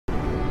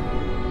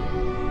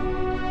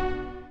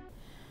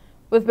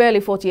With barely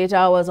 48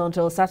 hours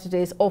until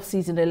Saturday's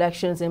off-season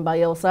elections in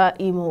Bayelsa,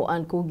 Imo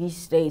and Kogi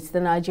states, the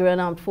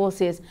Nigerian Armed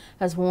Forces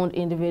has warned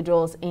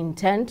individuals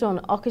intent on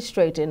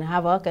orchestrating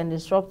havoc and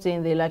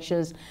disrupting the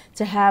elections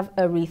to have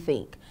a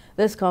rethink.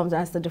 This comes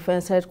as the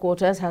Defense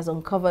Headquarters has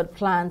uncovered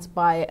plans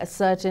by a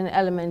certain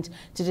element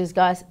to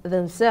disguise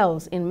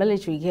themselves in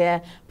military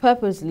gear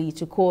purposely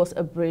to cause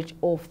a breach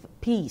of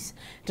peace.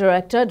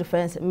 Director,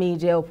 Defense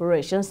Media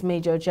Operations,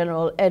 Major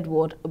General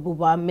Edward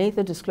Buba made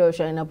the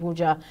disclosure in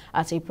Abuja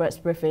at a press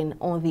briefing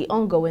on the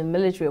ongoing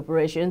military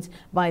operations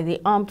by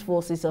the Armed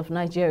Forces of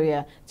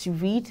Nigeria to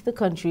rid the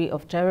country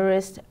of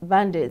terrorists,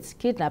 bandits,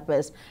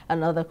 kidnappers,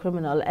 and other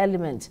criminal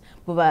elements.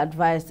 Buba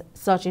advised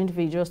such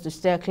individuals to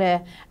steer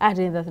clear,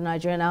 adding that the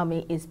Nigerian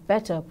Army is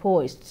better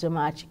poised to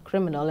match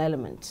criminal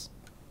elements.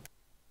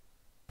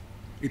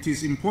 It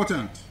is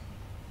important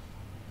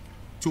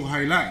to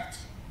highlight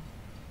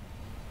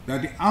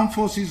that the Armed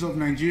Forces of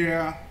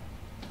Nigeria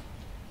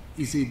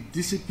is a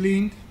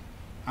disciplined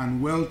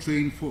and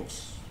well-trained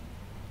force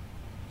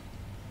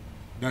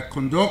that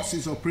conducts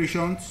its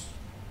operations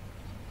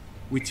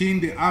within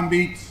the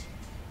ambit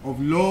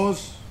of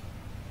laws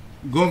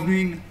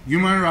governing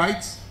human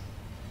rights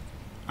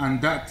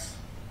and that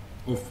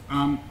of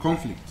armed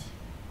conflict.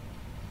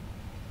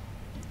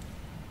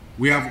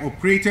 We have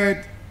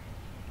operated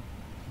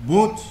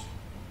both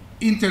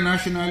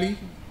internationally,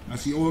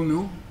 as you all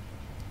know,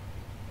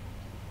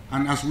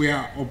 and as we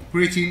are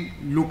operating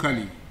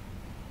locally.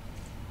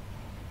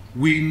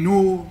 We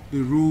know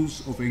the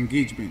rules of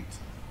engagement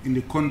in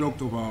the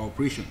conduct of our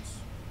operations.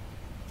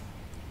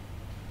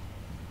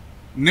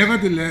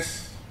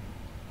 Nevertheless,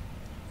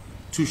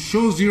 to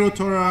show zero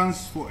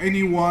tolerance for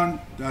anyone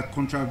that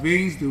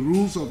contravenes the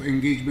rules of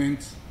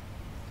engagement,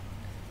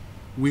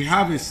 we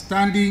have a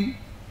standing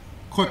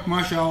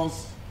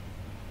court-martials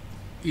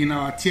in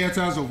our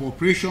theaters of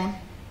operation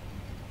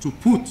to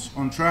put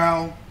on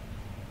trial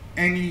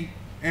any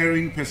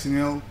erring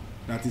personnel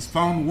that is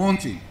found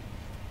wanting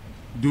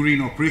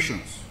during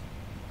operations.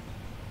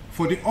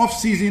 For the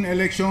off-season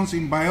elections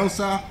in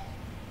Bayelsa,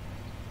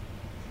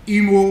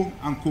 Imo,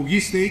 and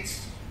Kogi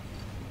states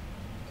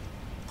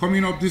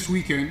coming up this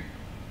weekend,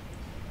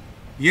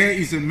 here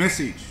is a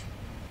message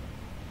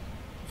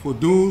for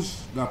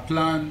those that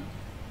plan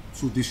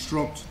to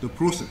disrupt the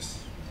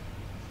process.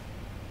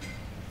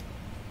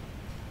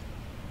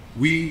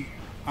 We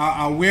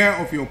are aware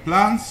of your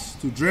plans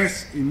to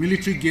dress in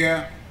military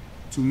gear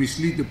to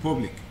mislead the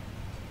public.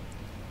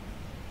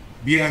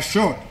 Be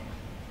assured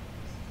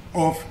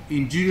of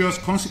injurious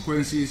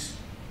consequences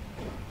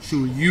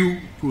should you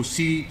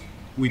proceed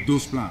with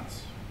those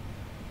plans.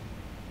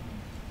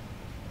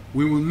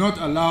 We will not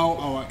allow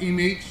our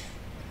image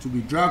to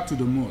be dragged to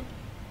the mud.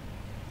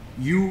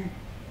 You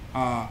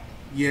are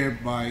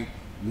hereby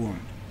warned.